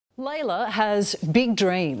Layla has big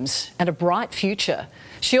dreams and a bright future.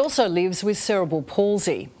 She also lives with cerebral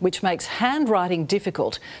palsy, which makes handwriting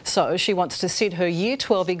difficult, so she wants to sit her Year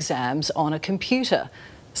 12 exams on a computer.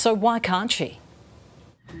 So why can't she?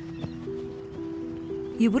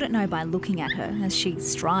 You wouldn't know by looking at her as she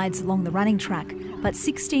strides along the running track, but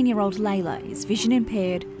 16-year-old Layla is vision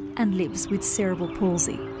impaired and lives with cerebral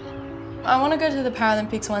palsy. I want to go to the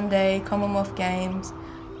Paralympics one day, Commonwealth Games.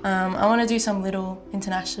 I want to do some little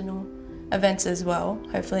international events as well,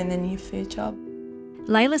 hopefully in the near future.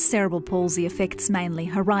 Layla's cerebral palsy affects mainly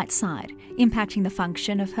her right side, impacting the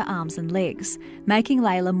function of her arms and legs, making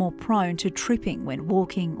Layla more prone to tripping when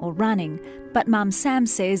walking or running. But Mum Sam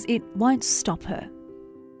says it won't stop her.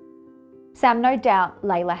 Sam, no doubt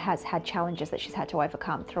Layla has had challenges that she's had to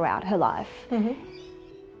overcome throughout her life.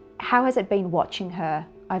 How has it been watching her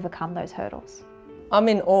overcome those hurdles? I'm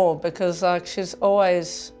in awe because she's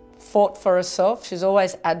always fought for herself. She's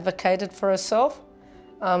always advocated for herself.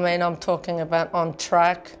 I mean, I'm talking about on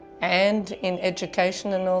track and in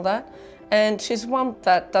education and all that. And she's one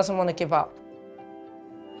that doesn't want to give up.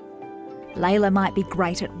 Layla might be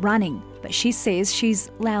great at running, but she says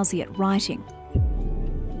she's lousy at writing.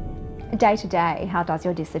 Day to day, how does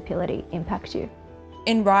your disability impact you?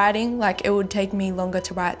 In writing, it would take me longer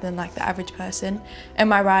to write than the average person, and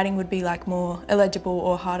my writing would be more illegible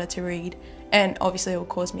or harder to read, and obviously it will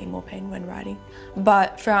cause me more pain when writing.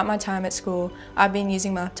 But throughout my time at school, I've been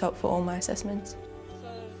using my laptop for all my assessments.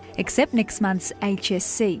 Except next month's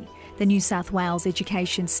HSC, the New South Wales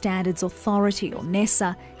Education Standards Authority, or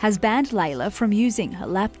NESA, has banned Layla from using her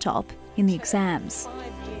laptop in the exams.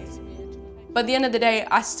 But at the end of the day,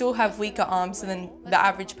 I still have weaker arms than the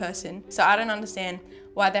average person, so I don't understand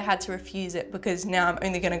why they had to refuse it, because now I'm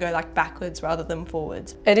only going to go backwards rather than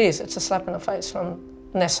forwards. It is, it's a slap in the face from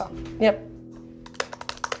NESA, yep.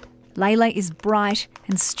 Layla is bright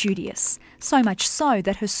and studious, so much so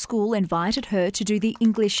that her school invited her to do the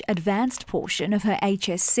English advanced portion of her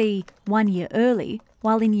HSC 1 year early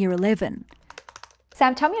while in Year 11.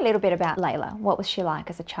 Sam, tell me a little bit about Layla. What was she like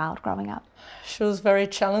as a child growing up? She was very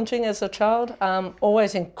challenging as a child,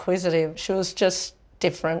 always inquisitive. She was just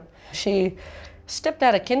different. She stepped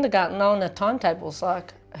out of kindergarten knowing her timetables.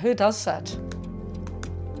 Who does that?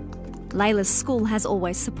 Layla's school has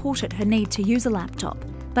always supported her need to use a laptop,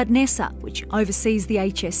 but NESA, which oversees the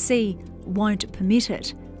HSC, won't permit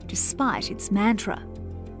it, despite its mantra.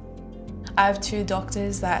 I have 2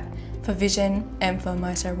 doctors for vision and for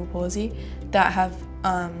my cerebral palsy that have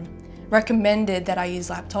recommended that I use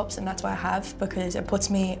laptops, and that's why I have, because it puts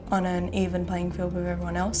me on an even playing field with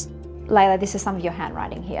everyone else. Layla, this is some of your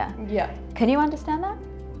handwriting here. Yeah. Can you understand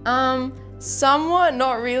that? Somewhat,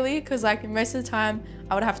 not really, because most of the time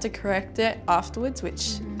I would have to correct it afterwards,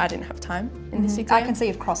 which I didn't have time in this exam. I can see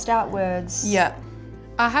you've crossed out words. Yeah.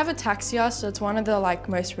 I have ataxia, so it's one of the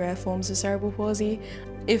most rare forms of cerebral palsy.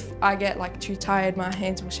 If I get too tired, my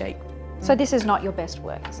hands will shake. So this is not your best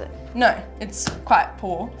work, is it? No, it's quite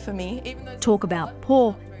poor for me. Even though Talk about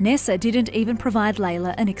poor, NESA didn't even provide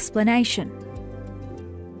Layla an explanation.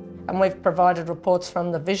 And we've provided reports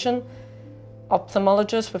from the vision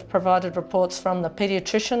ophthalmologist, we've provided reports from the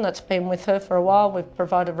paediatrician that's been with her for a while, we've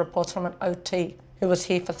provided reports from an OT who was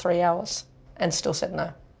here for 3 hours and still said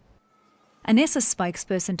no. A NESA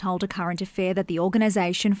spokesperson told ACurrentAffair that the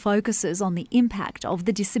organisation focuses on the impact of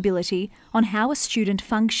the disability on how a student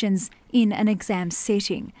functions in an exam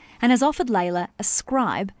setting and has offered Layla a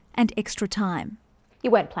scribe and extra time.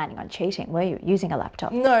 You weren't planning on cheating, were you, using a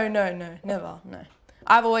laptop? No, never, no.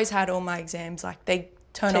 I've always had all my exams, they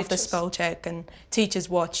turn off the spell check and teachers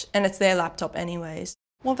watch, and it's their laptop anyways.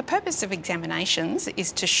 Well, the purpose of examinations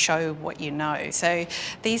is to show what you know. So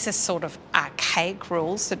these are sort of archaic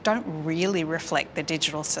rules that don't really reflect the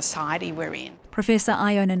digital society we're in. Professor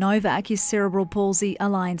Iona Novak is Cerebral Palsy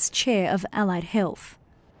Alliance Chair of Allied Health.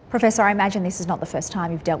 Professor, I imagine this is not the first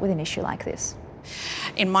time you've dealt with an issue like this.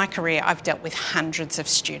 In my career, I've dealt with hundreds of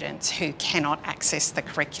students who cannot access the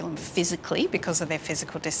curriculum physically because of their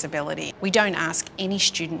physical disability. We don't ask any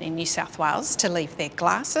student in New South Wales to leave their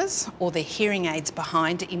glasses or their hearing aids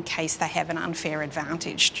behind in case they have an unfair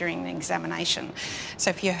advantage during the examination. So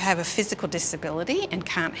if you have a physical disability and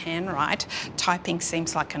can't handwrite, typing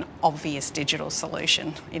seems like an obvious digital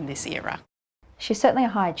solution in this era. She's certainly a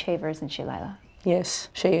high achiever, isn't she, Layla? Yes,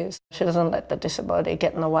 she is. She doesn't let the disability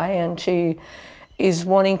get in the way, and she is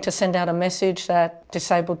wanting to send out a message that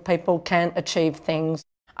disabled people can achieve things.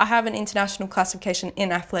 I have an international classification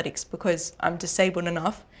in athletics because I'm disabled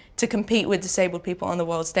enough to compete with disabled people on the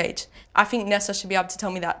world stage. I think NESA should be able to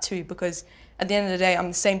tell me that too, because at the end of the day, I'm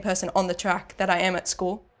the same person on the track that I am at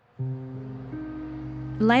school.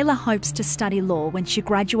 Layla hopes to study law when she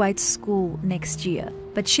graduates school next year,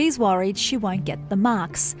 but she's worried she won't get the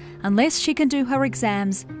marks unless she can do her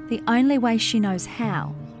exams the only way she knows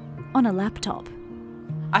how, on a laptop.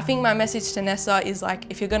 I think my message to Nessa is like,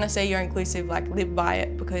 if you're gonna say you're inclusive, like live by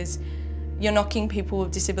it, because you're knocking people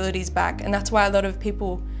with disabilities back. And that's why a lot of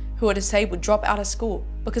people who are disabled drop out of school,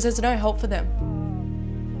 because there's no help for them.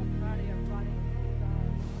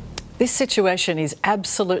 This situation is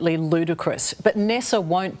absolutely ludicrous, but Nessa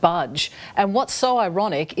won't budge. And what's so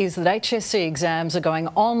ironic is that HSC exams are going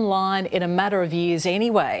online in a matter of years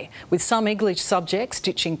anyway, with some English subjects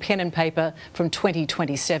ditching pen and paper from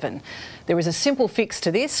 2027. There is a simple fix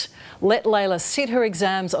to this. Let Layla sit her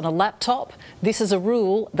exams on a laptop. This is a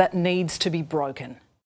rule that needs to be broken.